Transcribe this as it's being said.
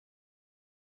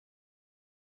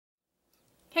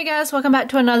Hey guys, welcome back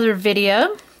to another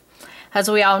video.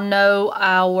 As we all know,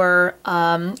 our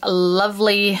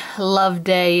lovely love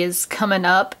day is coming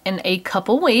up in a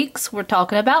couple weeks. We're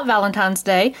talking about Valentine's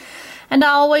Day, and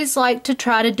I always like to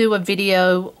try to do a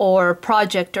video or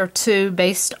project or two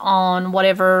based on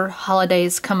whatever holiday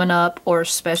is coming up or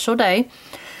special day.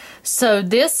 So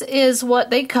this is what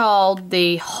they call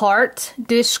the heart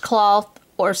dishcloth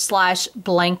or slash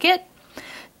blanket.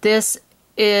 This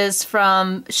is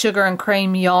from Sugar and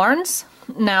Cream Yarns.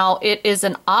 Now it is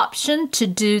an option to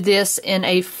do this in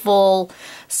a full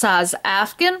size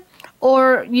afghan,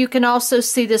 or you can also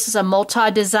see this as a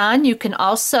multi-design. You can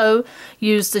also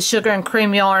use the Sugar and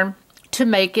Cream yarn to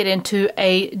make it into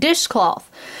a dishcloth.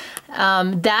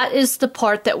 That is the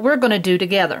part that we're going to do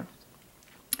together.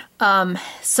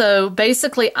 So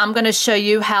basically I'm going to show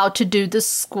you how to do the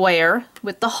square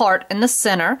with the heart in the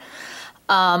center.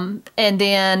 And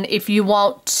then if you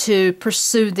want to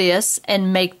pursue this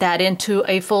and make that into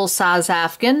a full-size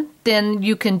afghan, then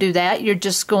you can do that. You're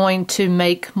just going to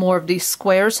make more of these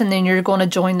squares and then you're going to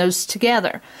join those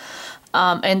together.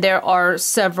 And there are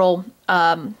several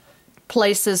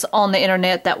places on the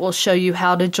internet that will show you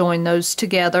how to join those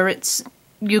together.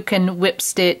 You can whip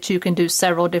stitch, you can do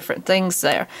several different things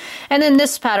there. And then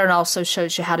this pattern also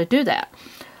shows you how to do that.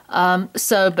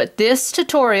 But this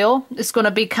tutorial is going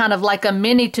to be kind of like a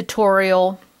mini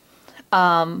tutorial.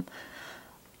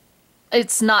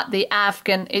 It's not the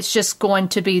afghan, it's just going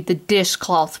to be the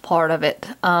dishcloth part of it.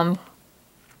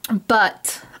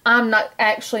 But I'm not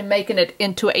actually making it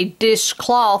into a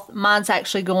dishcloth. Mine's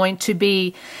actually going to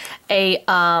be a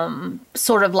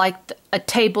sort of like a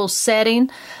table setting.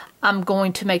 I'm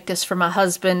going to make this for my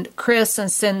husband, Chris,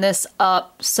 and send this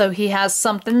up so he has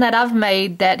something that I've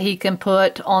made that he can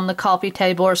put on the coffee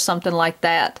table or something like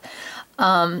that.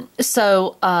 It's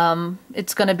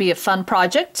going to be a fun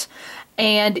project.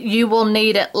 And you will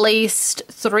need at least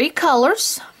 3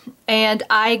 colors. And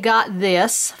I got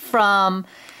this from,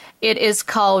 it is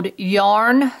called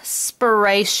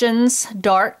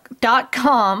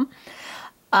yarnspirations.com.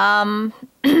 I'm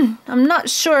not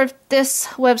sure if this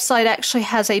website actually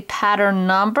has a pattern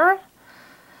number.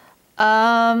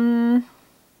 I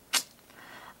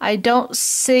don't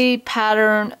see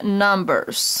pattern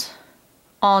numbers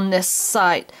on this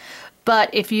site,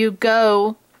 but if you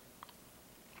go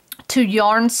to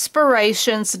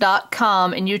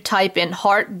yarnspirations.com and you type in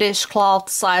heart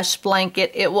dishcloth /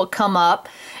 blanket, it will come up.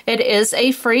 It is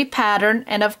a free pattern,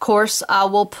 and of course I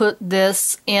will put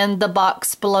this in the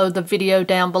box below the video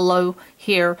down below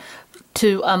here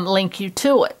to link you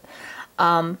to it.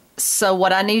 So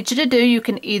what I need you to do, you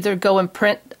can either go and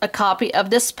print a copy of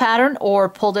this pattern or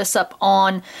pull this up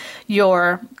on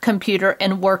your computer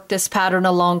and work this pattern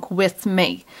along with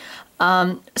me.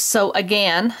 So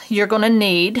again, you're going to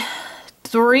need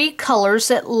 3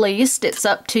 colors at least. It's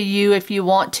up to you if you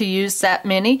want to use that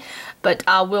many, but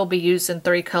I will be using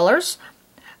 3 colors.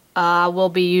 I will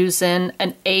be using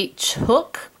an H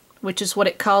hook, which is what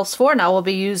it calls for, and I will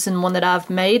be using one that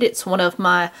I've made. It's one of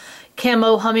my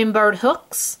camo hummingbird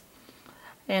hooks.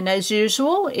 And as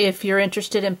usual, if you're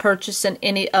interested in purchasing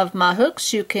any of my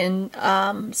hooks, you can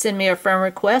send me a friend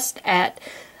request at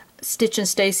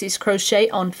Stitchinstacy's Crochet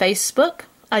on Facebook.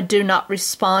 I do not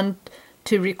respond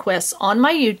to requests on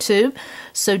my YouTube,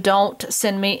 so don't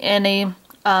send me any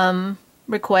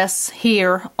requests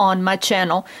here on my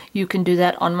channel. You can do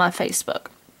that on my Facebook.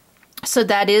 So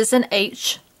that is an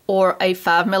H or a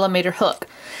 5mm hook.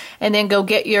 And then go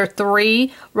get your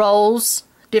 3 rolls,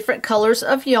 different colors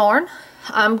of yarn.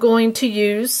 I'm going to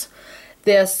use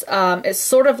this, it's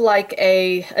sort of like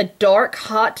a dark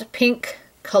hot pink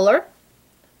color.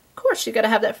 Of course, you got to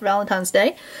have that for Valentine's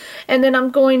Day. And then I'm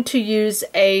going to use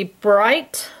a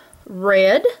bright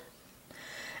red,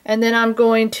 and then I'm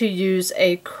going to use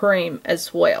a cream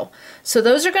as well. So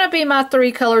those are going to be my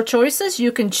 3 color choices.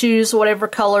 You can choose whatever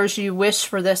colors you wish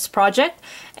for this project,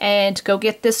 and go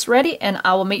get this ready, and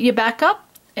I will meet you back up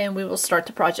and we will start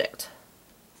the project.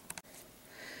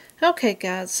 Okay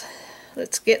guys,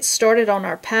 let's get started on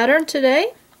our pattern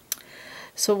today.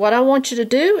 So what I want you to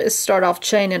do is start off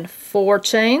chaining 4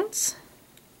 chains.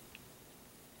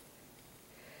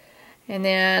 And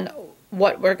then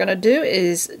what we're going to do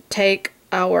is take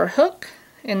our hook,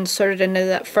 insert it into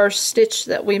that first stitch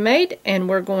that we made, and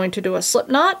we're going to do a slip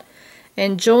knot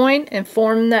and join and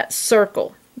form that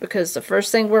circle, because the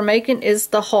first thing we're making is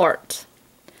the heart.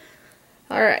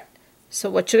 Alright, so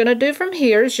what you're going to do from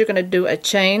here is you're going to do a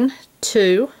chain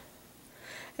 2,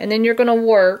 and then you're going to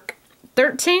work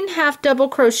 13 half double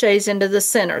crochets into the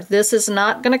center. This is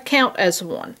not going to count as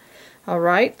one.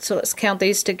 Alright, so let's count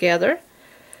these together.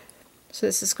 So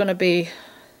this is going to be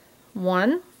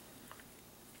 1,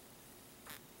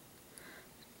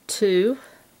 2,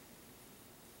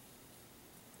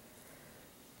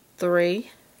 3,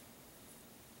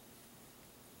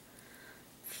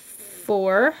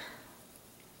 4,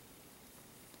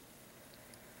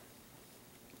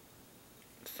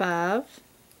 5,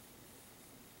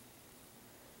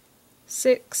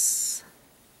 6,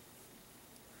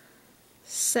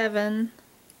 7,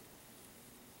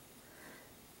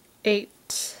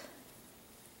 8,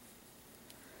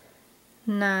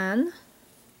 9,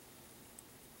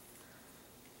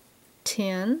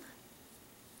 10,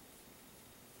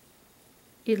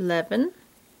 11,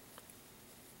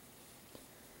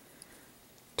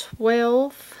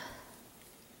 12,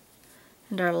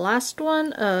 and our last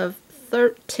one of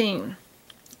 13.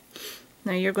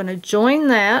 Now you're going to join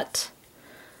that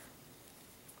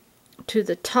to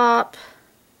the top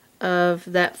of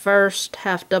that first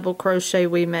half double crochet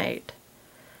we made.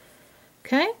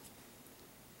 Okay?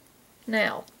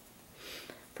 Now,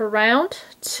 for round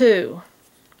 2,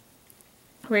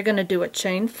 we're going to do a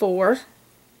chain 4.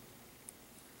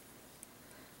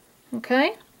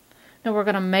 Okay? Now we're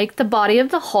going to make the body of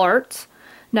the heart.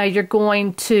 Now you're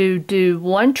going to do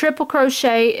 1 triple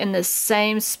crochet in the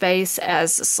same space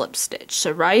as the slip stitch.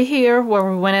 So right here where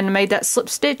we went in and made that slip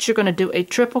stitch, you're going to do a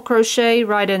triple crochet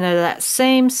right into that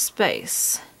same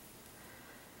space.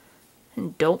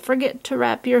 And don't forget to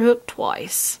wrap your hook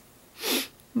twice.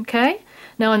 Okay?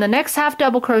 Now in the next half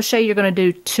double crochet you're going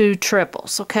to do 2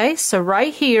 triples. Okay? So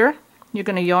right here you're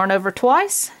going to yarn over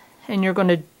twice and you're going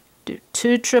to do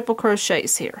 2 triple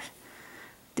crochets here.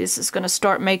 This is going to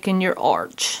start making your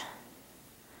arch.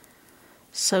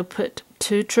 So put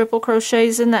 2 triple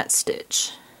crochets in that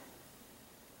stitch.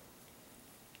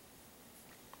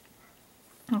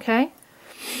 Okay?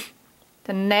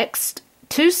 The next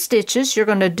 2 stitches you're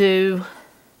going to do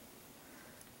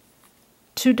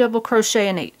 2 double crochet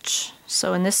in each.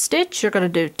 So in this stitch you're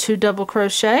going to do 2 double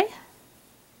crochet.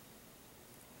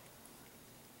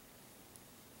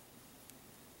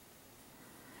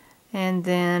 And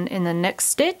then in the next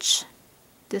stitch,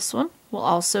 this one will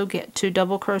also get 2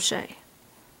 double crochet.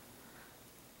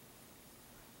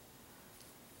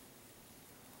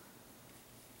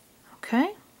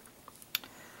 Okay.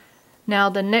 Now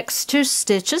the next 2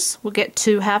 stitches will get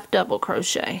 2 half double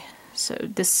crochet. So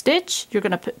this stitch, you're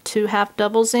going to put 2 half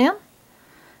doubles in.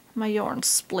 My yarn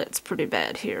splits pretty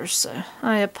bad here, so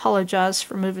I apologize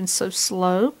for moving so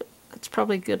slow, but that's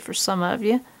probably good for some of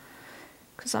you,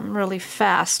 because I'm really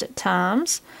fast at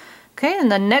times. Okay,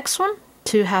 and the next one,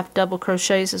 2 half double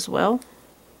crochets as well.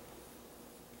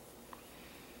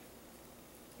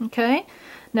 Okay,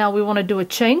 now we want to do a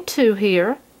chain 2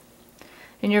 here,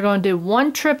 and you're going to do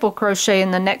 1 triple crochet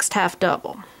in the next half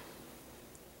double.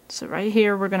 So right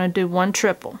here we're going to do 1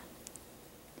 triple,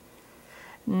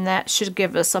 and that should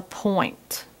give us a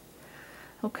point.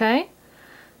 Okay,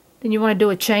 then you want to do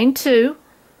a chain 2.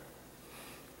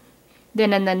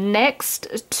 Then in the next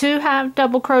 2 half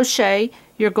double crochet,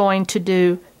 you're going to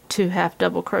do 2 half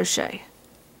double crochet.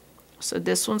 So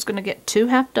this one's going to get 2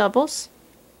 half doubles.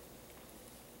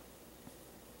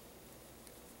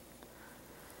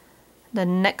 The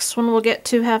next one will get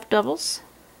 2 half doubles.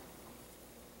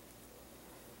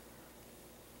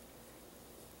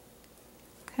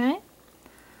 Okay.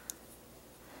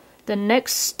 The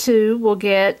next 2 will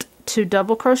get 2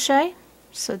 double crochet.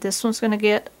 So this one's going to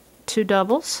get 2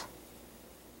 doubles.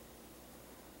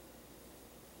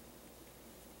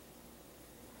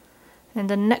 And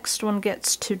the next one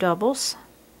gets 2 doubles.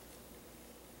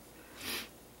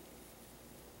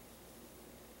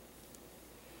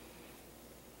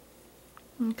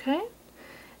 Okay,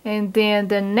 and then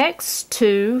the next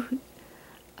 2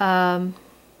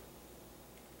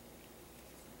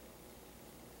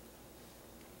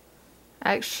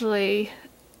 actually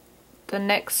the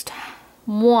next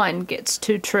one gets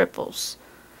 2 triples.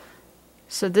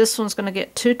 So this one's going to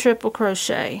get 2 triple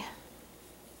crochet.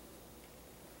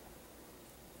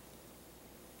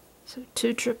 So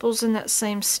 2 triples in that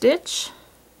same stitch.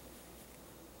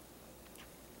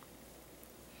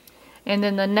 And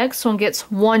then the next one gets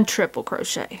 1 triple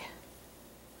crochet.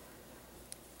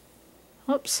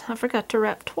 Oops, I forgot to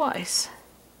wrap twice.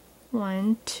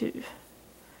 1, 2.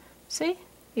 See?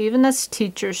 Even us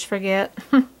teachers forget.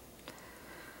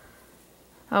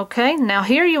 Okay, now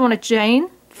here you want to chain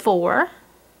 4.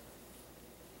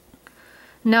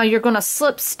 Now you're going to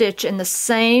slip stitch in the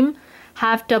same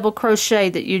half double crochet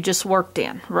that you just worked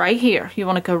in right here. You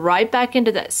want to go right back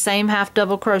into that same half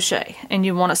double crochet and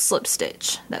you want to slip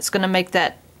stitch. That's going to make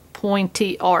that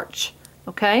pointy arch.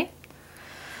 Okay,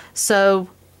 so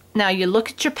now you look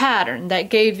at your pattern that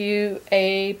gave you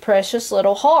a precious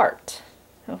little heart.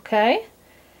 Okay,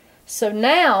 so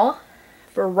now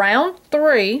for round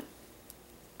 3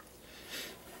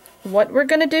 what we're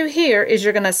going to do here is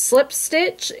you're going to slip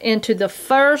stitch into the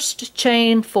first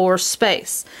chain 4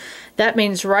 space. That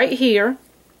means right here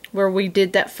where we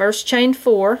did that first chain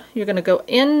 4, you're going to go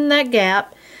in that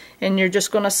gap and you're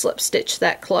just going to slip stitch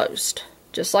that closed,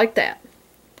 just like that.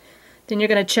 Then you're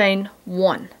going to chain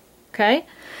 1. Okay,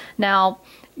 now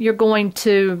you're going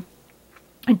to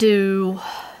do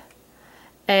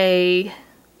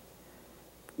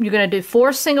you're going to do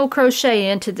 4 single crochet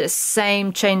into this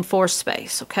same chain 4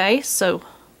 space. Okay, so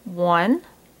 1,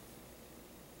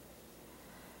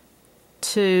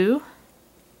 2,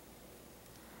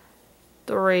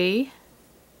 3,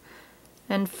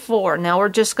 and 4. Now we're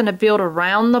just going to build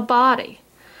around the body.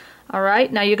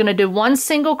 Alright, now you're going to do 1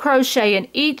 single crochet in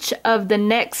each of the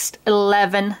next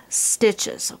 11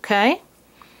 stitches. Okay,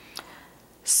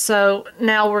 so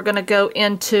now we're going to go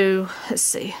into, let's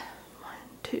see, 1,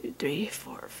 2, 3,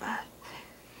 4, 5, 6,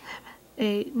 7,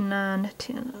 8, 9,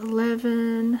 10,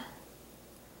 11.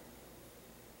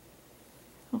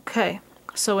 Okay,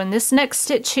 so in this next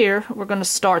stitch here, we're going to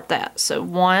start that. So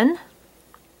 1,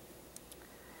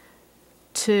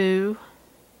 2,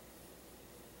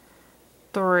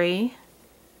 3,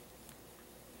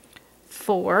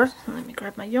 4. Let me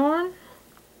grab my yarn.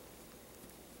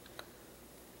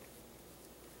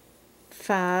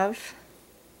 5,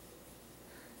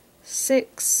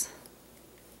 6,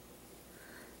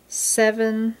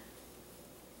 7,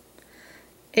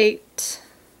 8,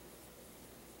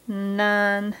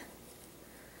 9,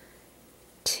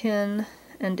 10,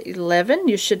 and 11.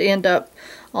 You should end up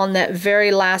on that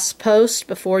very last post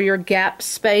before your gap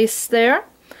space there.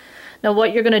 Now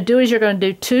what you're going to do is you're going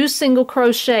to do 2 single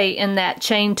crochet in that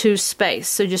chain 2 space.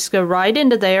 So just go right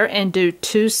into there and do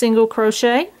 2 single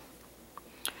crochet.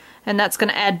 And that's going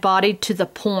to add body to the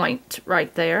point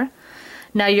right there.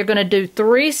 Now you're going to do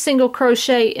 3 single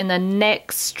crochet in the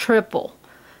next triple.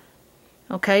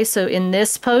 Okay, so in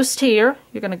this post here,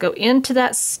 you're going to go into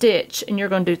that stitch and you're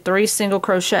going to do 3 single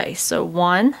crochet. So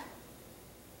 1,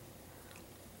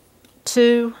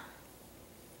 2,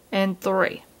 and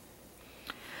 3.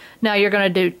 Now you're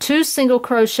going to do 2 single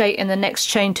crochet in the next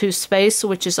chain 2 space,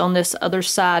 which is on this other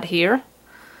side here.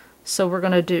 So we're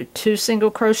going to do 2 single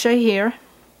crochet here.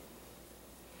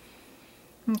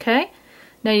 Okay,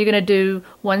 now you're going to do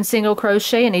 1 single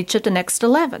crochet in each of the next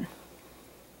 11.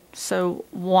 So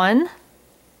 1,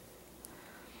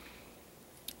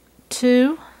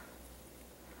 2,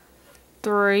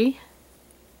 3,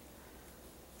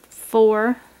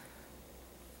 4,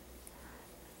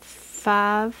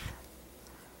 5,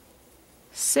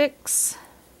 6,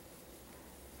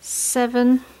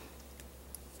 7,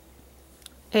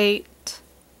 8,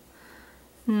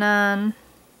 9,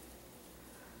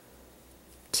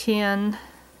 10,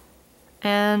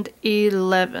 and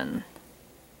 11.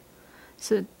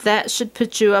 So that should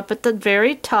put you up at the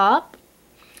very top.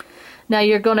 Now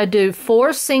you're going to do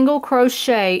 4 single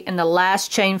crochet in the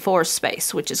last chain 4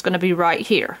 space, which is going to be right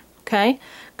here. Okay,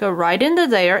 go right into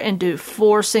there and do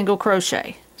 4 single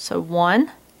crochet. So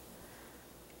 1,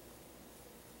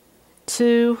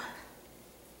 2,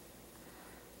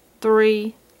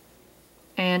 3,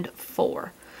 and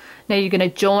 4. Now you're going to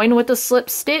join with a slip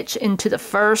stitch into the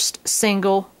first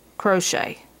single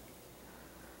crochet.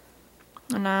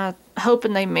 And I'm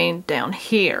hoping they mean down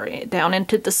here, down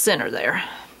into the center there.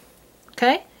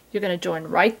 Okay, you're going to join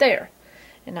right there,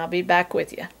 and I'll be back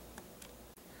with you.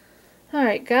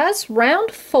 Alright guys,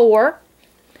 round 4,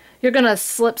 you're going to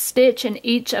slip stitch in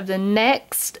each of the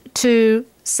next 2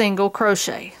 single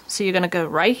crochet. So you're going to go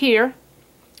right here.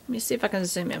 Let me see if I can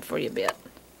zoom in for you a bit.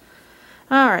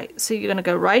 Alright, so you're going to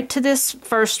go right to this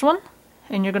first one,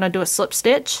 and you're going to do a slip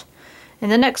stitch. And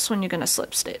the next one you're going to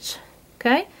slip stitch.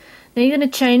 Okay, now you're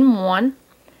going to chain 1,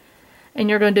 and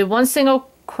you're going to do 1 single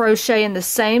crochet in the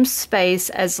same space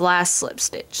as last slip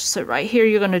stitch. So right here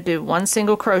you're going to do 1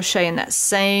 single crochet in that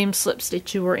same slip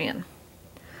stitch you were in.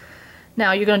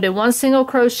 Now you're going to do 1 single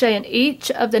crochet in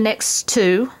each of the next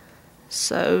 2.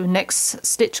 So next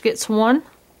stitch gets 1,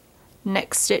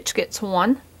 next stitch gets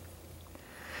 1.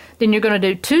 Then you're going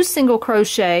to do 2 single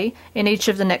crochet in each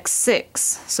of the next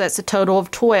 6. So that's a total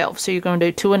of 12. So you're going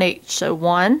to do 2 in each. So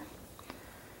 1,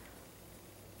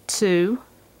 2,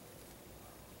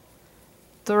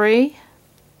 3,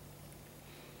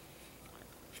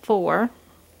 4,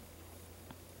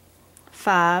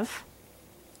 5,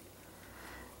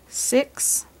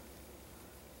 6,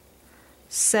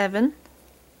 7,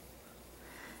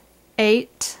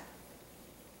 8,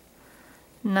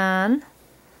 9,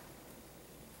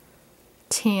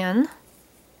 10,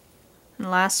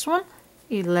 and last one,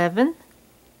 11,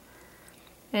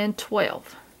 and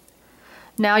 12.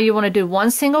 Now you want to do 1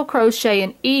 single crochet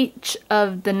in each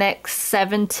of the next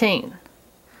 17.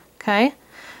 Okay,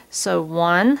 so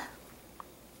 1,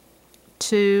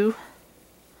 2,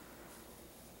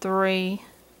 3,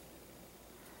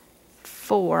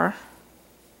 4,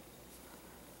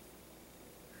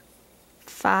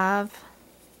 5,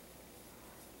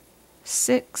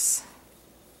 6,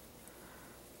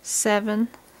 7,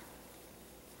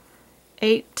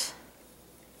 8,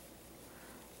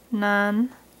 9,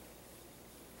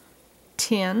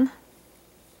 10,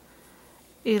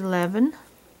 11,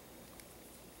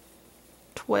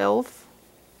 12,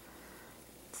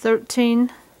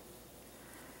 13,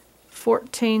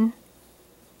 14,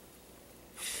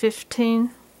 15,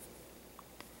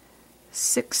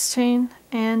 16,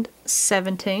 and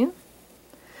 17.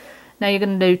 Now you're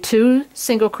going to do 2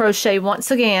 single crochet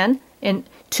once again, and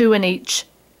 2 in each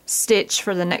stitch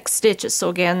for the next stitches. So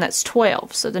again, that's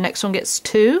 12. So the next one gets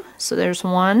 2. So there's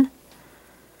 1,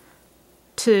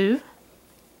 2,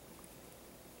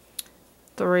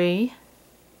 3,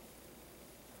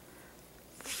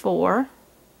 4,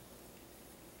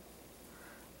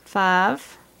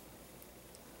 5,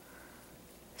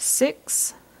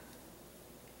 6,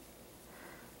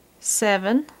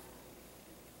 7,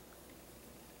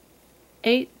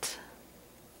 8,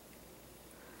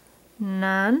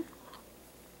 9,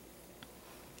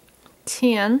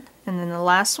 10, and then the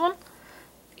last one,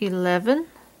 11,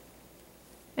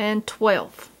 and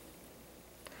 12.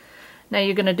 Now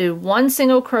you're going to do 1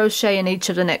 single crochet in each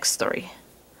of the next 3.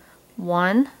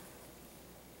 1,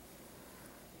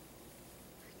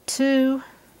 2,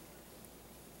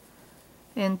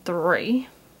 and 3.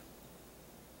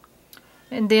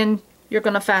 And then you're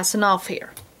going to fasten off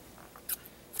here.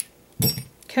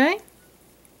 Okay?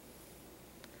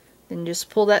 Then just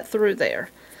pull that through there.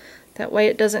 That way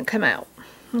it doesn't come out.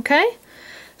 Okay?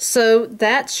 So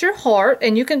that's your heart,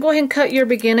 and you can go ahead and cut your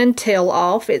beginning tail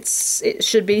off. It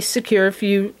should be secure if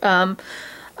you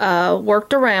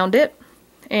worked around it.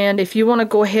 And if you want to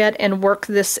go ahead and work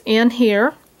this in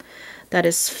here, that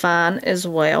is fine as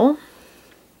well.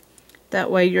 That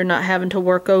way you're not having to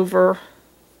work over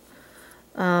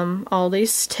all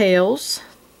these tails.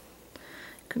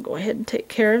 You can go ahead and take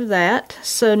care of that.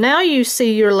 So now you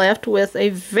see you're left with a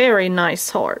very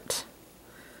nice heart.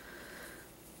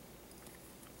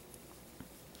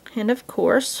 And of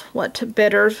course, what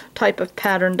better type of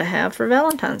pattern to have for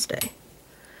Valentine's Day?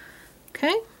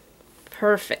 Okay,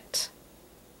 perfect.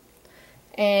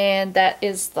 And that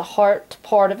is the heart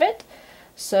part of it.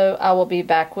 So I will be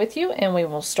back with you and we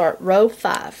will start row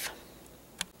 5.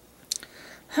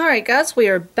 Alright guys, we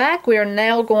are back. We are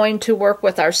now going to work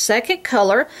with our second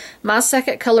color. My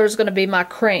second color is going to be my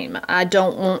cream. I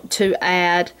don't want to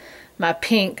add my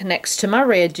pink next to my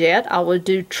red yet. I will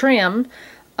do trim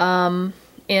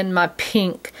in my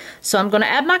pink. So I'm going to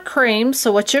add my cream.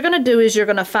 So what you're going to do is you're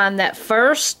going to find that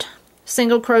first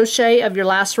single crochet of your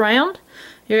last round.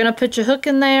 You're going to put your hook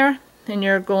in there and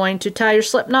you're going to tie your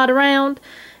slip knot around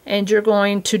and you're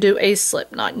going to do a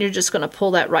slip knot and you're just going to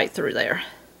pull that right through there.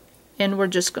 And we're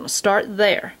just going to start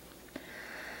there.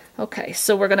 Okay,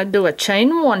 so we're going to do a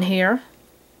chain 1 here.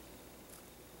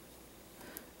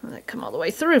 Well, that come all the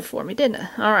way through for me, didn't it?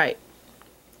 Alright.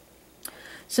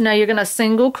 So now you're going to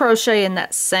single crochet in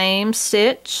that same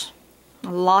stitch.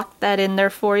 Lock that in there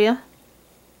for you.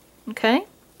 Okay.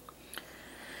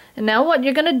 And now what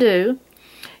you're going to do,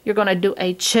 you're going to do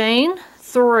a chain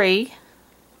 3.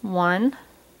 1,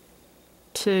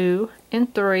 2,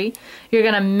 and 3. You're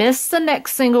going to miss the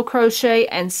next single crochet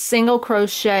and single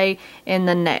crochet in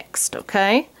the next,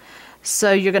 okay?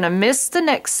 So you're going to miss the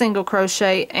next single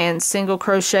crochet and single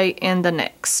crochet in the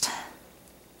next.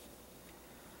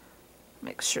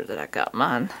 Make sure that I got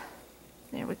mine.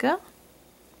 There we go.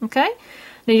 Okay?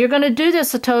 Now you're going to do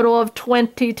this a total of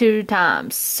 22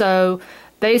 times. So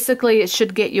basically it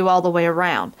should get you all the way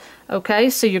around.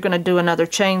 Okay, so you're going to do another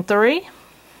chain 3.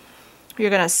 You're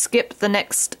going to skip the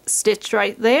next stitch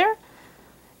right there.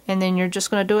 And then you're just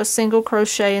going to do a single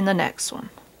crochet in the next one.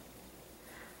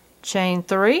 Chain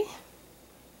 3.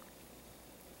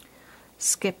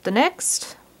 Skip the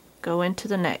next. Go into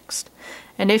the next.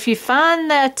 And if you find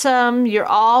that you're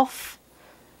off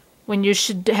when you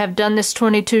should have done this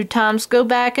 22 times, go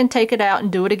back and take it out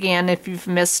and do it again if you've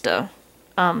missed a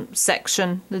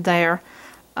section there.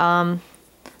 I've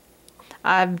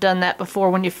done that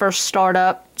before when you first start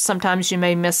up. Sometimes you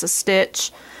may miss a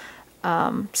stitch.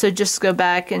 So just go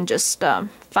back and just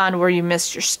find where you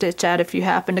missed your stitch at if you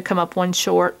happen to come up one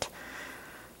short.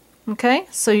 Okay,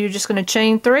 so you're just going to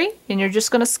chain 3 and you're just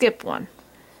going to skip 1.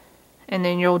 And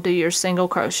then you'll do your single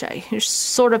crochet. You're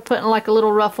sort of putting like a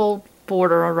little ruffled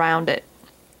border around it.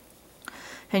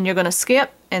 and you're going to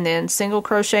skip and then single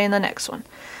crochet in the next one.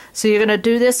 So you're going to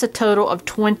do this a total of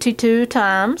 22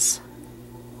 times,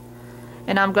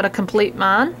 and I'm going to complete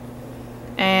mine,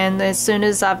 and as soon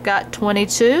as I've got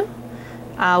 22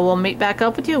 I will meet back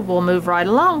up with you. We'll move right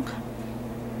along.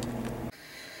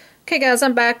 Okay guys,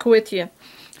 I'm back with you.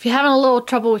 If you're having a little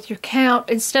trouble with your count,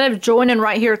 instead of joining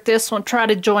right here at this one, try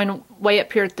to join way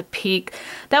up here at the peak.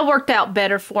 That worked out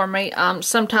better for me.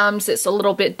 Sometimes it's a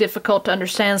little bit difficult to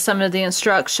understand some of the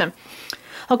instruction.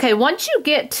 Okay, once you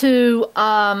get to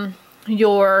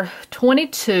your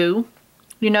 22,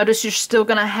 you notice you're still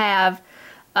going to have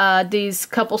these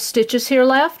couple stitches here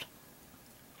left.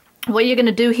 What you're going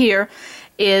to do here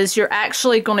is you're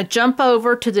actually going to jump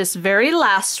over to this very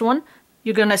last one.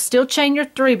 You're going to still chain your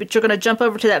 3, but you're going to jump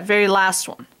over to that very last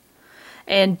one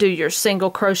and do your single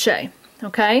crochet.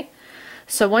 Okay,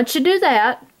 so once you do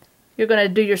that, you're going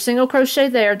to do your single crochet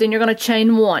there, then you're going to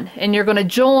chain 1, and you're going to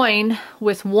join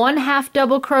with 1 half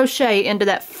double crochet into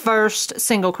that first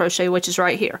single crochet, which is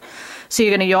right here. So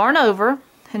you're going to yarn over,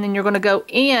 and then you're going to go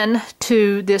in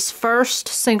to this first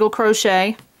single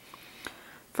crochet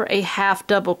for a half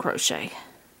double crochet,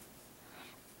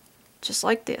 just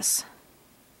like this.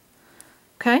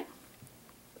 Okay,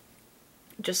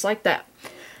 just like that.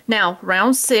 Now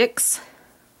round 6,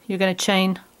 you're going to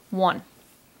chain 1.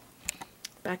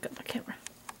 Back up my camera.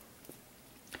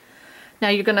 Now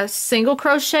you're going to single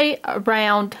crochet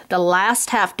around the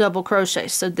last half double crochet.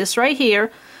 So this right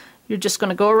here, you're just going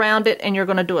to go around it and you're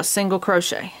going to do a single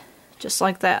crochet, just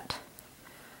like that.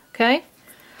 Okay,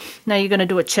 now you're going to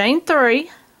do a chain 3.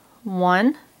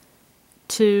 1,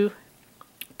 2,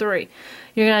 3.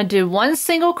 You're going to do 1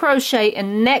 single crochet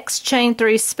in next chain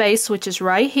 3 space, which is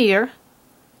right here.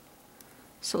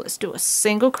 So let's do a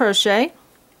single crochet.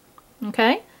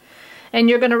 Okay, and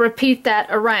you're going to repeat that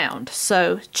around.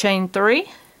 So chain 3,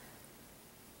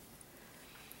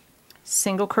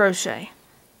 single crochet.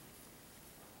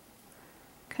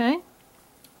 Okay,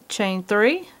 chain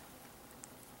 3,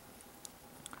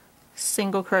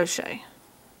 single crochet.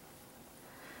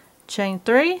 Chain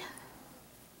 3,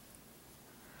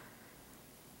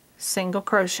 single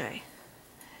crochet,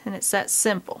 and it's that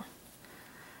simple.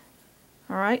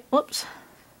 Alright, whoops.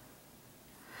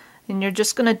 And you're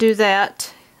just going to do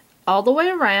that all the way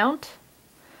around,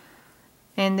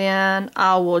 and then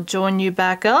I will join you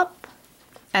back up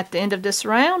at the end of this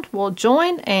round. We'll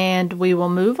join and we will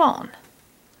move on.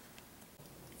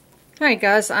 Alright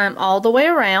guys, I'm all the way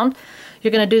around. You're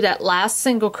going to do that last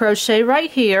single crochet right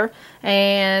here,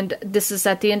 and this is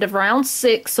at the end of round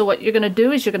 6. So what you're going to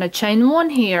do is you're going to chain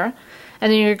 1 here,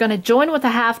 and then you're going to join with a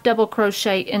half double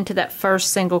crochet into that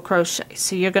first single crochet.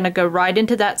 So you're going to go right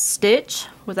into that stitch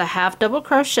with a half double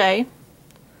crochet.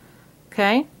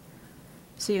 Okay,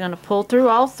 so you're going to pull through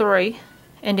all 3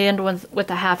 and end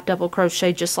with a half double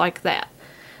crochet, just like that.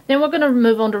 Then we're going to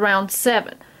move on to round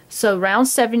 7. So round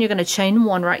 7, you're going to chain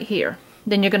 1 right here.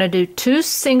 Then you're going to do 2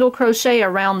 single crochet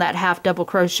around that half double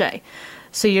crochet.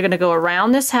 So you're going to go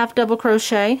around this half double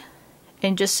crochet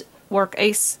and just work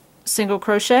a single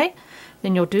crochet.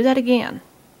 Then you'll do that again.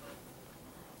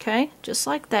 Okay, just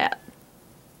like that.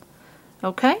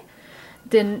 Okay,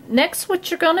 then next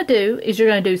what you're going to do is you're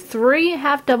going to do 3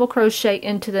 half double crochet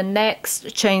into the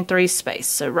next chain 3 space.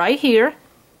 So right here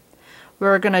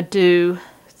we're going to do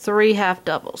 3 half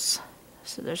doubles.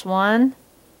 So there's 1,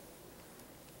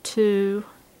 2,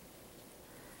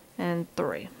 and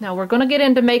 3. Now we're going to get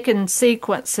into making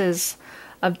sequences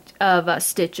of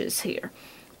stitches here.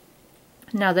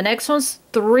 Now the next one's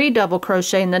 3 double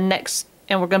crochet in the next,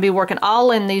 and we're going to be working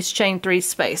all in these chain 3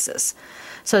 spaces.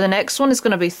 So the next one is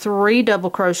going to be 3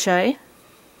 double crochet.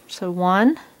 So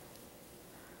 1,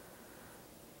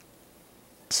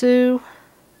 2,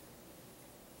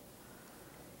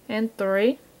 and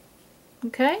 3.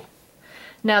 Okay.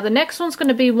 Now the next one's going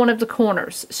to be one of the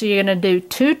corners. So you're going to do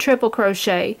 2 triple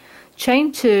crochet,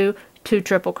 chain 2, 2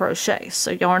 triple crochet.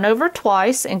 So yarn over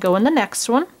twice and go in the next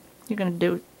one. You're going to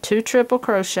do 2 triple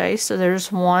crochet. So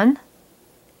there's 1,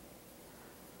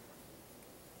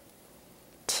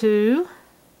 2.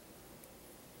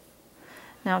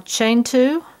 Now chain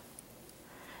 2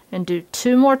 and do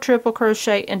 2 more triple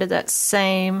crochet into that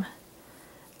same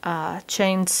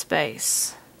chain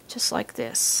space, just like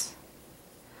this.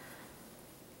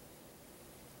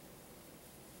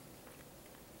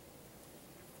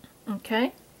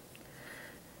 Okay,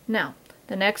 now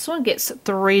the next one gets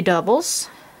 3 doubles.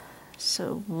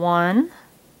 So 1,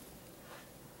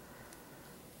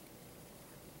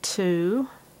 2,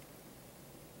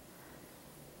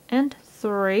 and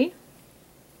 3.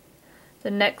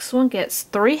 The next one gets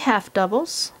 3 half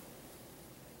doubles.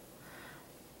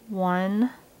 1,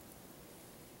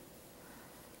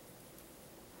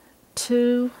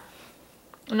 2,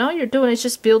 and all you're doing is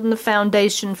just building the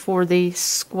foundation for the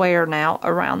square now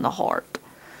around the heart.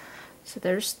 So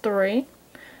there's 3.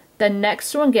 The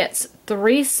next one gets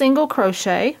 3 single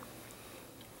crochet.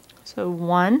 So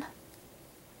 1,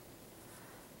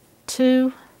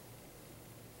 2,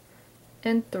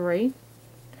 and 3.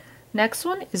 Next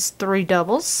one is 3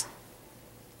 doubles.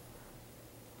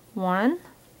 1,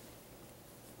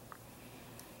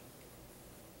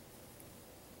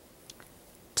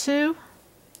 2,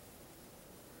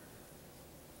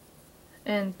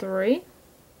 and 3.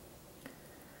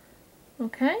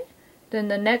 Okay, then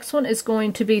the next one is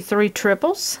going to be 3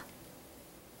 triples.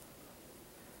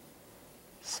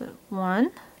 So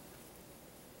 1,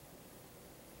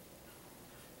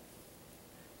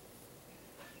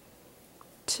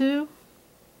 2,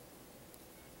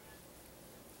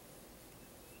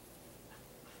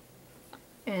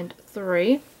 and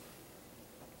 3.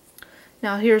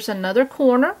 Now here's another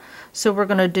corner, so we're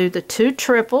going to do the 2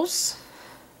 triples.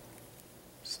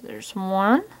 So there's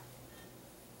 1,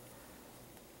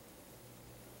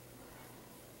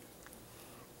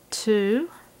 2,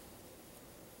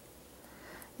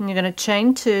 and you're going to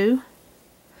chain 2,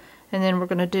 and then we're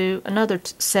going to do another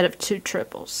set of 2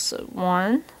 triples. So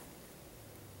 1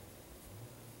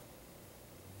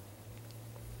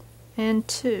 and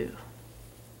 2.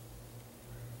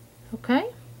 Okay,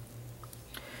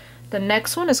 the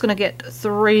next one is going to get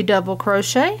 3 double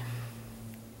crochet.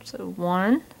 So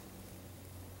 1,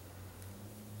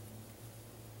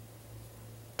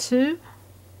 2,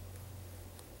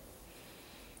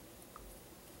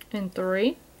 and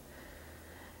 3.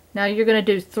 Now you're going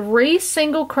to do 3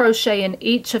 single crochet in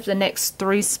each of the next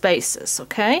 3 spaces.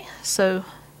 Okay, so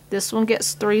this one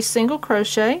gets 3 single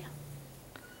crochet,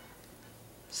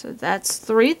 so that's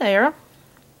 3 there.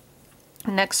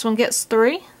 The next one gets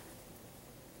 3,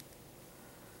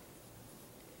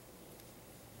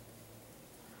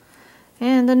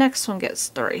 and the next one gets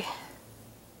 3.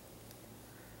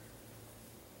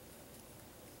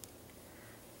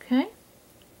 Okay,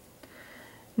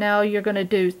 now you're going to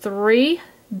do 3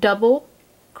 double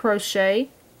crochet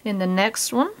in the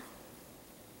next one.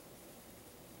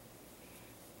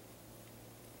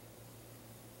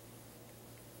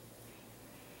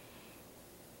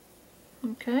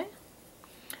 Okay,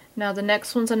 now the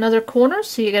next one's another corner,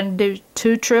 so you're going to do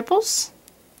 2 triples.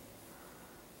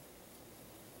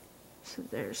 So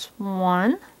there's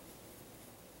 1,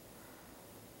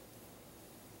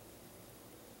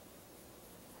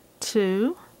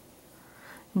 2,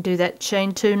 and do that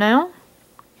chain 2 now,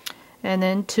 and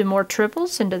then 2 more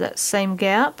triples into that same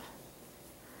gap.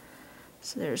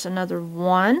 So there's another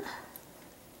 1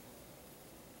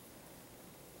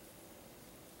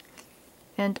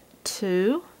 and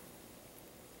 2.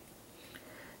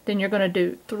 Then you're going to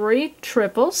do 3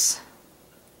 triples.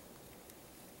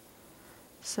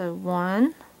 So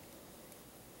 1,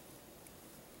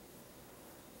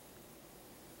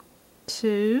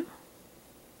 2,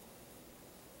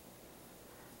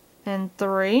 and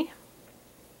 3.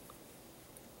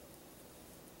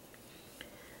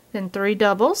 Then 3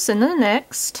 doubles in the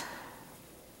next.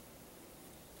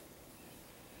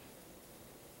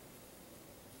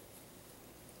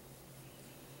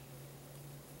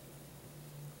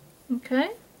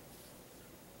 Okay.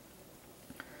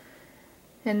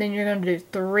 And then you're going to do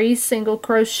 3 single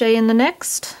crochet in the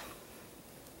next.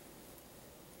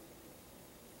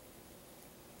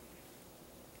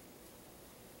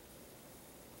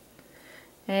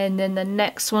 And then the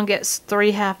next one gets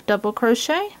 3 half double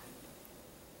crochet.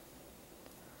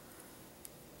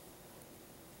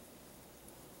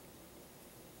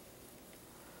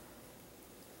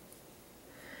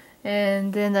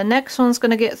 And then the next one's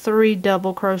going to get 3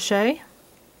 double crochet.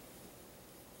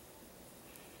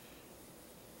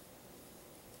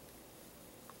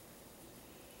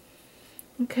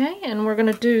 Okay, and we're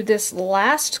going to do this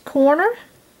last corner.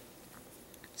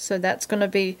 So that's going to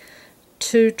be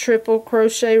 2 triple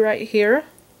crochet right here.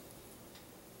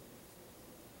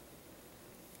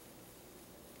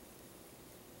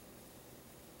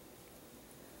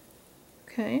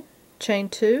 Okay, chain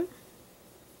 2.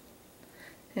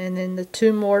 And then the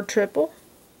 2 more triple.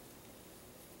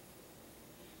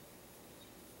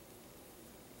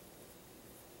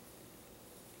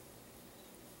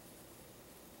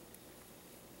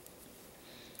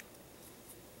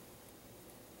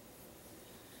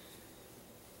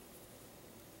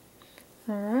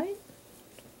 Alright.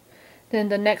 Then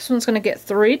the next one's going to get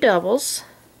 3 doubles.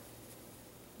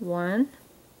 1,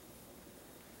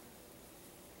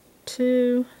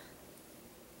 2,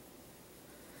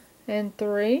 and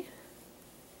 3.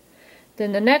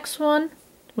 Then the next one,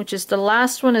 which is the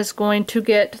last one, is going to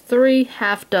get 3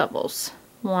 half doubles.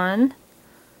 1,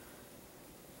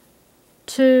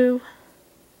 2,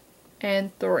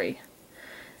 and 3.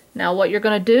 Now what you're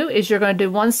going to do is you're going to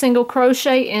do 1 single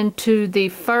crochet into the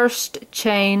first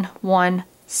chain 1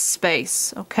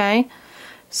 space, okay?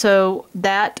 So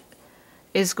that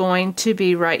is going to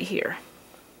be right here.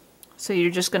 So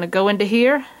you're just going to go into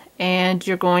here and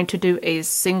you're going to do a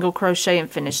single crochet and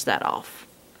finish that off.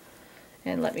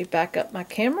 And let me back up my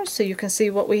camera so you can see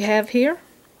what we have here.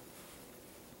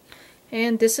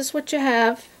 And this is what you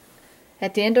have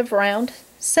at the end of round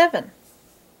 7.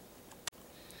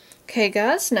 Okay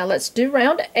guys, now let's do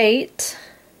round 8.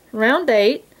 Round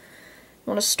 8, I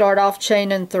want to start off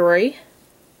chaining 3.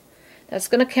 That's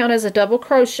going to count as a double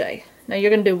crochet. Now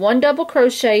you're going to do 1 double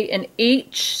crochet in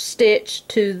each stitch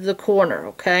to the corner,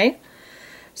 okay?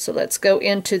 So let's go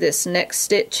into this next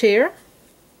stitch here.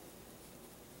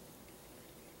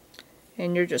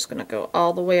 And you're just going to go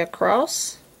all the way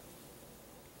across.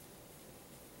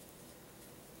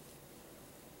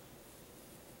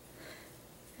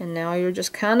 And now you're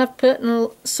just kind of putting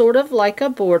sort of like a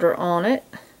border on it.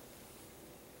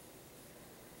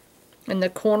 And the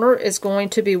corner is going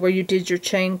to be where you did your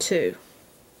chain 2,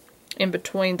 in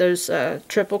between those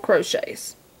triple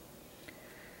crochets.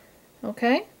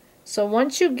 Okay, so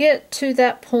once you get to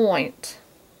that point,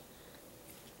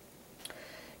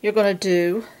 you're going to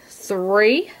do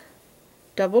 3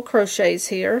 double crochets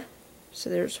here. So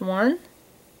there's 1,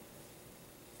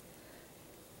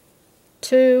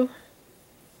 2,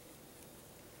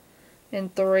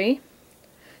 and 3.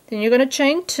 Then you're going to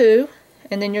chain 2,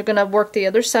 and then you're going to work the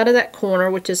other side of that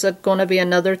corner, which is going to be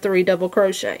another 3 double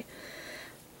crochet.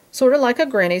 Sort of like a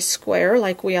granny square,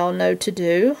 like we all know to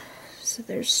do. So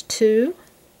there's 2,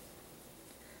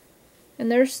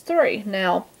 and there's 3.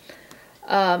 Now,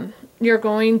 you're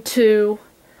going to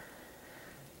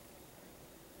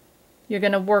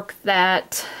work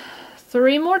that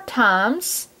 3 more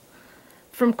times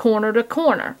from corner to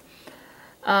corner.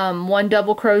 1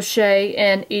 double crochet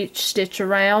in each stitch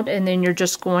around, and then you're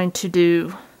just going to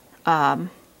do, you're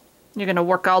going to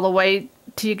work all the way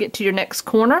till you get to your next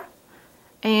corner,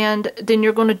 and then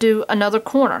you're going to do another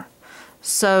corner.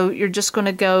 So you're just going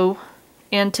to go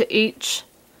into each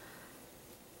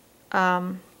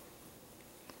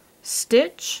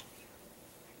stitch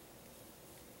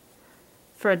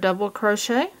for a double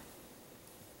crochet.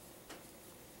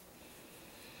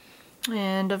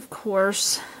 And of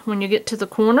course, when you get to the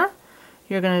corner,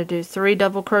 you're going to do 3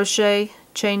 double crochet,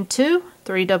 chain 2,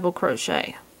 3 double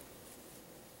crochet.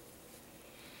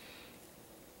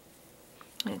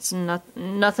 It's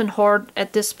nothing hard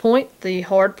at this point. The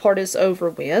hard part is over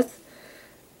with,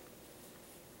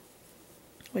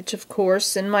 which of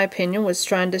course, in my opinion, was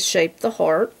trying to shape the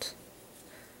heart.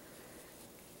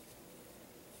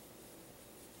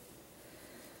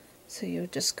 So you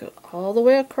just go all the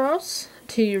way across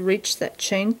till you reach that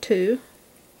chain 2.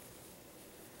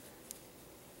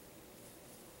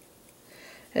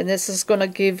 And this is going to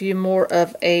give you more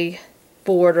of a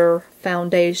border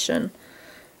foundation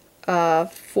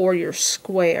for your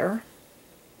square.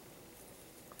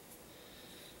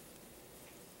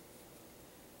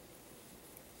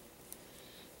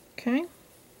 Okay.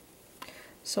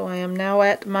 So I am now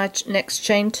at my next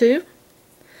chain 2.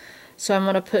 So I'm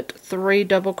going to put 3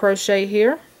 double crochet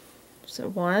here. So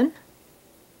 1,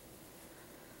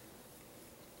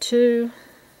 2,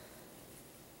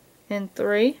 and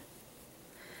 3.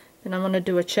 Then I'm going to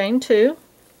do a chain 2.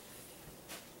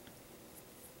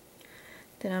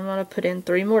 Then I'm going to put in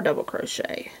 3 more double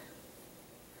crochet.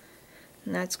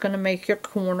 And that's going to make your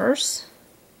corners.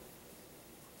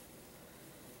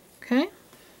 Okay?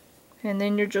 And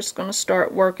then you're just going to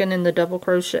start working in the double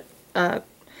crochet,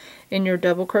 in your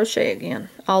double crochet again,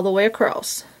 all the way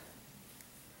across.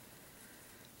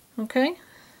 Okay?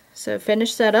 So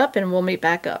finish that up and we'll meet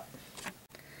back up.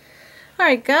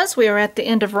 Alright guys, we are at the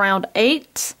end of round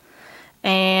 8.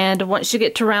 And once you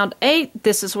get to round 8,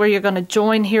 this is where you're going to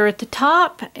join here at the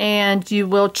top, and you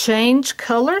will change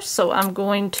colors. So I'm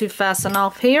going to fasten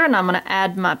off here, and I'm going to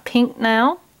add my pink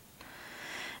now.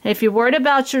 And if you're worried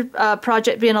about your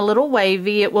project being a little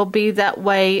wavy, it will be that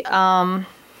way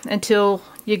until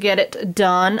you get it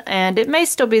done, and it may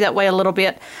still be that way a little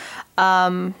bit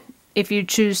if you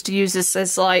choose to use this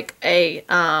as like a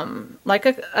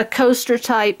coaster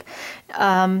type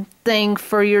thing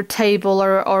for your table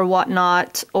or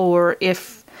whatnot, or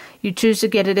if you choose to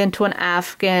get it into an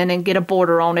afghan and get a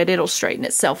border on it, it'll straighten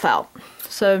itself out.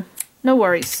 So no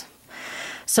worries.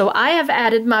 So I have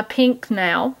added my pink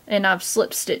now, and I've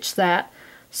slip stitched that.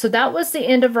 So that was the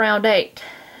end of round 8.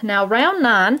 Now round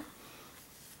 9,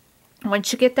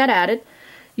 once you get that added,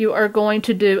 you are going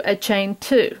to do a chain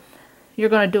 2. You're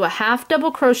going to do a half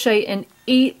double crochet in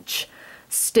each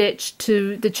stitch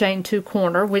to the chain 2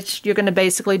 corner, which you're going to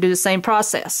basically do the same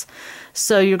process.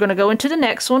 So you're going to go into the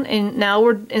next one, and now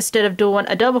instead of doing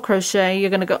a double crochet, you're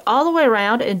going to go all the way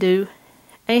around and do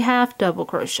a half double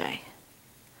crochet.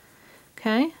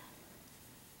 Okay?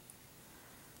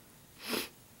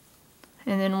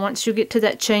 And then once you get to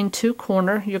that chain 2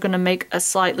 corner, you're going to make a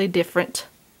slightly different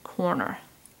corner.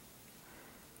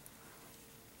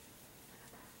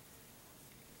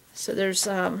 So there's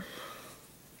a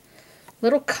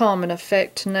little common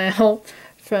effect now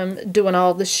from doing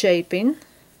all the shaping.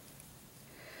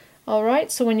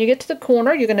 Alright, so when you get to the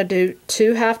corner, you're going to do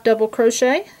 2 half double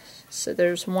crochet. So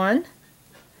there's 1,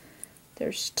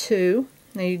 there's 2.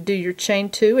 Now you do your chain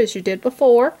 2 as you did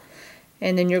before,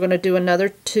 and then you're going to do another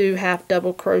 2 half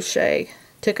double crochet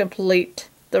to complete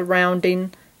the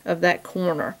rounding of that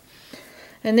corner.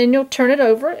 And then you'll turn it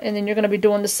over, and then you're going to be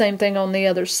doing the same thing on the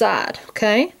other side,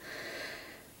 okay?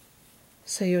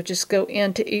 So you'll just go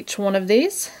into each one of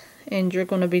these, and you're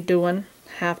going to be doing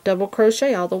half double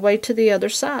crochet all the way to the other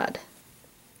side.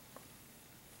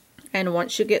 And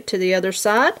once you get to the other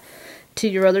side, to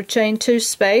your other chain 2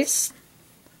 space,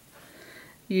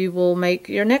 you will make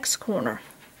your next corner.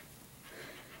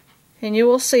 And you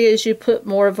will see as you put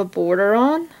more of a border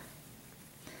on,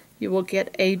 you will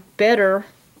get a better,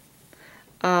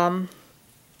 don't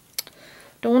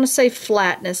want to say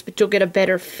flatness, but you'll get a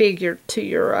better figure to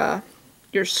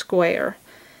your square.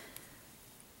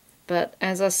 But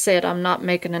as I said, I'm not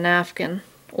making an afghan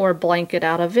or a blanket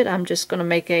out of it. I'm just going to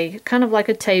make a kind of like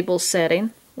a table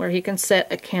setting where he can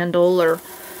set a candle or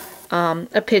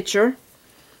a picture.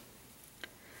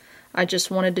 I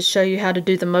just wanted to show you how to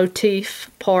do the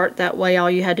motif part. That way all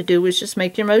you had to do was just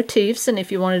make your motifs, and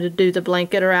if you wanted to do the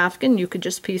blanket or afghan, you could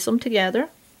just piece them together.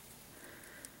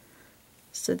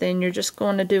 So then you're just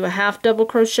going to do a half double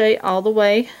crochet all the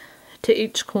way to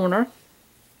each corner.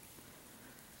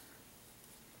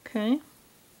 Okay.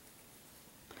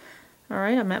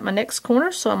 Alright, I'm at my next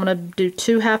corner, so I'm going to do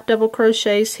 2 half double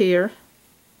crochets here,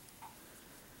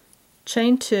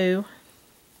 chain 2,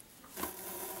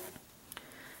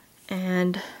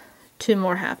 and 2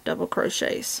 more half double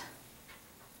crochets.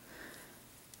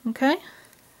 Okay,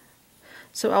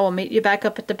 so I will meet you back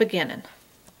up at the beginning.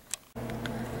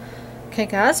 Okay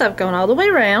guys, I've gone all the way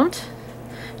around.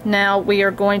 Now we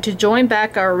are going to join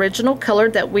back our original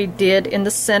color that we did in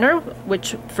the center,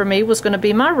 which for me was going to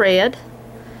be my red.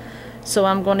 So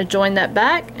I'm going to join that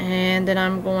back, and then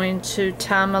I'm going to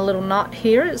tie my little knot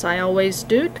here, as I always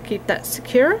do, to keep that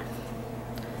secure.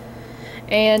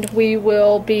 And we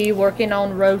will be working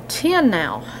on row 10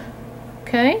 now.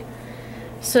 Okay,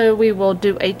 so we will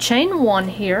do a chain 1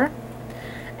 here,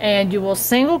 and you will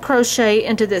single crochet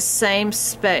into this same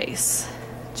space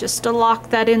just to lock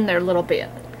that in there a little bit.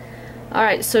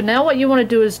 Alright, so now what you want to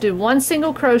do is do 1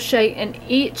 single crochet in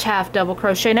each half double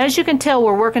crochet, and as you can tell,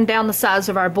 we're working down the sides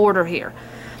of our border here.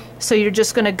 So you're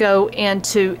just going to go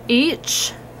into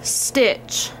each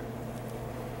stitch.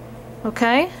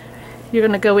 Okay, you're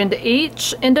going to go into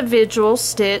each individual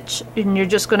stitch, and you're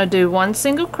just going to do 1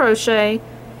 single crochet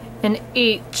in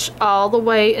each all the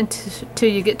way until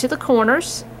you get to the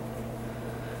corners.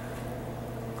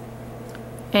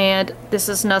 And this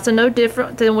is nothing no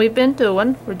different than we've been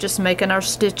doing. We're just making our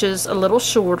stitches a little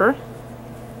shorter.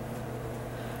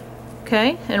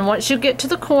 Okay, and once you get to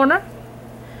the corner,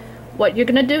 what you're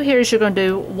going to do here is you're going to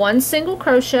do 1 single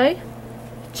crochet,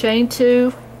 chain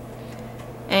 2,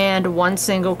 and 1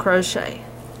 single crochet.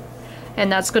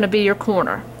 And that's going to be your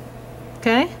corner.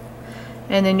 Okay,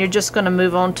 and then you're just going to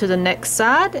move on to the next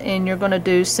side, and you're going to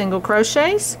do single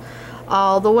crochets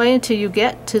all the way until you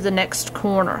get to the next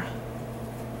corner.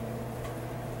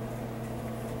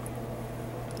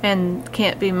 And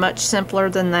can't be much simpler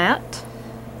than that.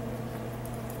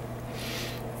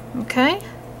 Okay,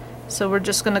 so we're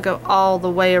just going to go all the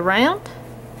way around,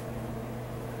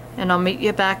 and I'll meet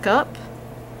you back up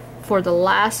for the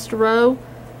last row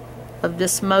of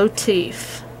this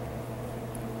motif.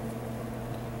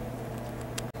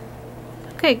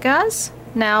 Okay guys,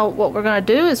 now what we're going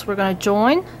to do is we're going to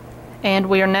join, and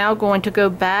we are now going to go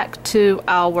back to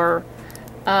our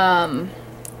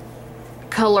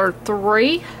color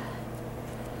 3.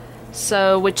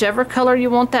 So whichever color you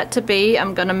want that to be,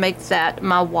 I'm going to make that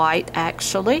my white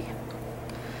actually.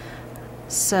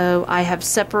 So I have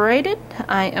separated.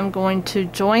 I am going to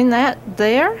join that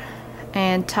there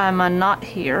and tie my knot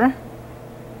here.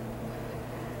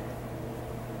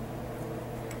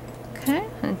 Okay,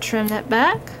 and trim that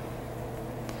back.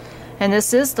 And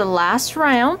this is the last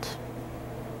round.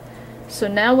 So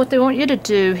now what they want you to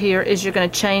do here is you're going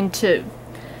to chain 2.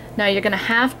 Now you're going to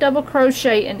half double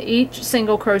crochet in each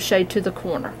single crochet to the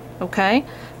corner. Okay,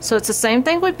 so it's the same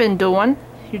thing we've been doing.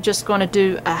 You're just going to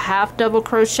do a half double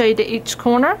crochet to each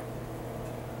corner,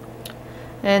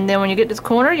 and then when you get to the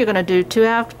corner you're going to do 2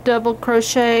 half double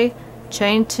crochet,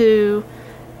 chain 2,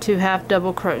 2 half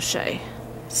double crochet.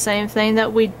 Same thing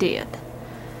that we did.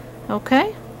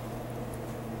 Okay,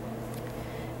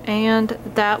 and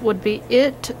that would be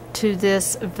it to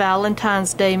this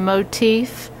Valentine's Day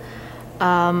motif.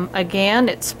 Again,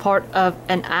 it's part of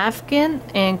an afghan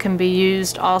and can be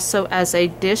used also as a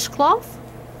dishcloth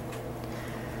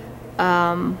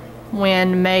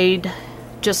when made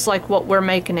just like what we're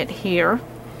making it here.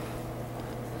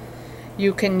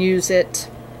 You can use it,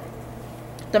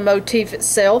 the motif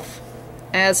itself,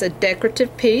 as a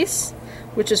decorative piece,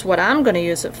 which is what I'm going to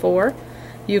use it for.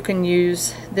 You can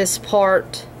use this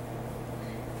part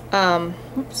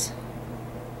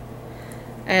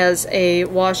as a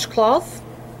washcloth.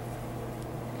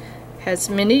 Has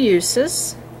many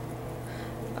uses.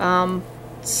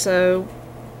 So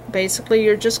basically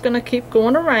you're just going to keep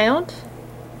going around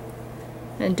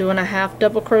and doing a half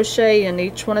double crochet in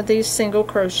each one of these single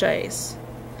crochets,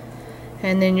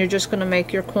 and then you're just going to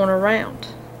make your corner round.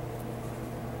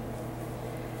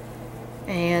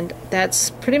 And that's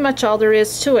pretty much all there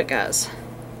is to it, guys.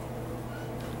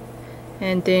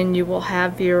 And then you will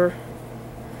have your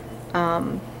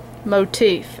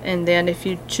motif, and then if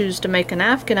you choose to make an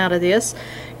afghan out of this,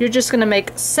 you're just going to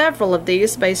make several of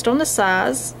these based on the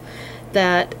size.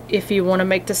 That if you want to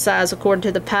make the size according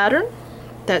to the pattern,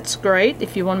 that's great.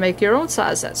 If you want to make your own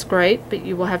size, that's great, but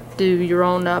you will have to do your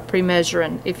own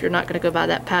pre-measuring if you're not going to go by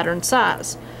that pattern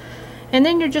size. And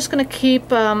then you're just going to keep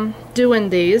doing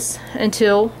these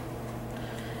until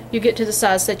you get to the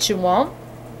size that you want,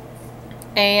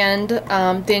 and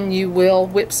then you will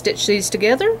whip stitch these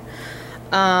together,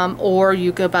 or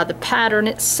you go by the pattern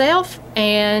itself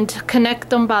and connect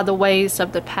them by the ways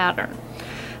of the pattern.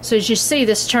 So as you see,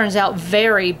 this turns out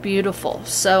very beautiful.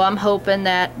 So I'm hoping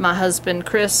that my husband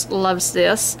Chris loves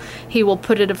this. He will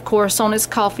put it, of course, on his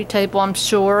coffee table, I'm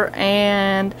sure,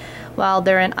 and while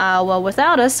they're in Iowa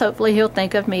without us, hopefully he'll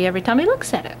think of me every time he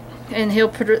looks at it. And he'll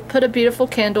put a beautiful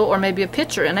candle or maybe a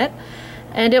picture in it,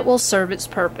 and it will serve its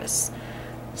purpose.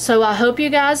 So I hope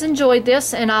you guys enjoyed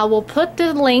this, and I will put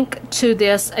the link to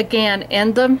this again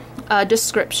in the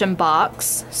description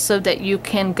box so that you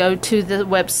can go to the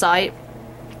website.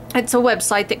 It's a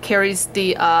website that carries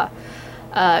the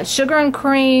sugar and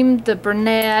cream, the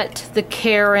Bernat, the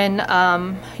Karen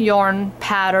yarn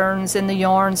patterns and the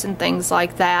yarns and things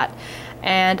like that.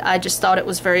 And I just thought it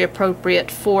was very appropriate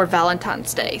for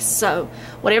Valentine's Day. So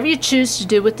whatever you choose to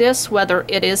do with this, whether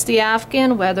it is the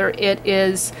afghan, whether it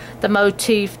is the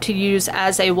motif to use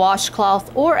as a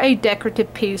washcloth or a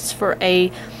decorative piece for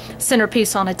a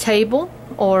centerpiece on a table,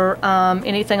 or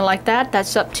anything like that,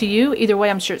 that's up to you. Either way,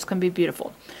 I'm sure it's going to be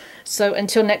beautiful. So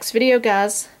until next video,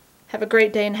 guys, have a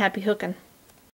great day and happy hooking.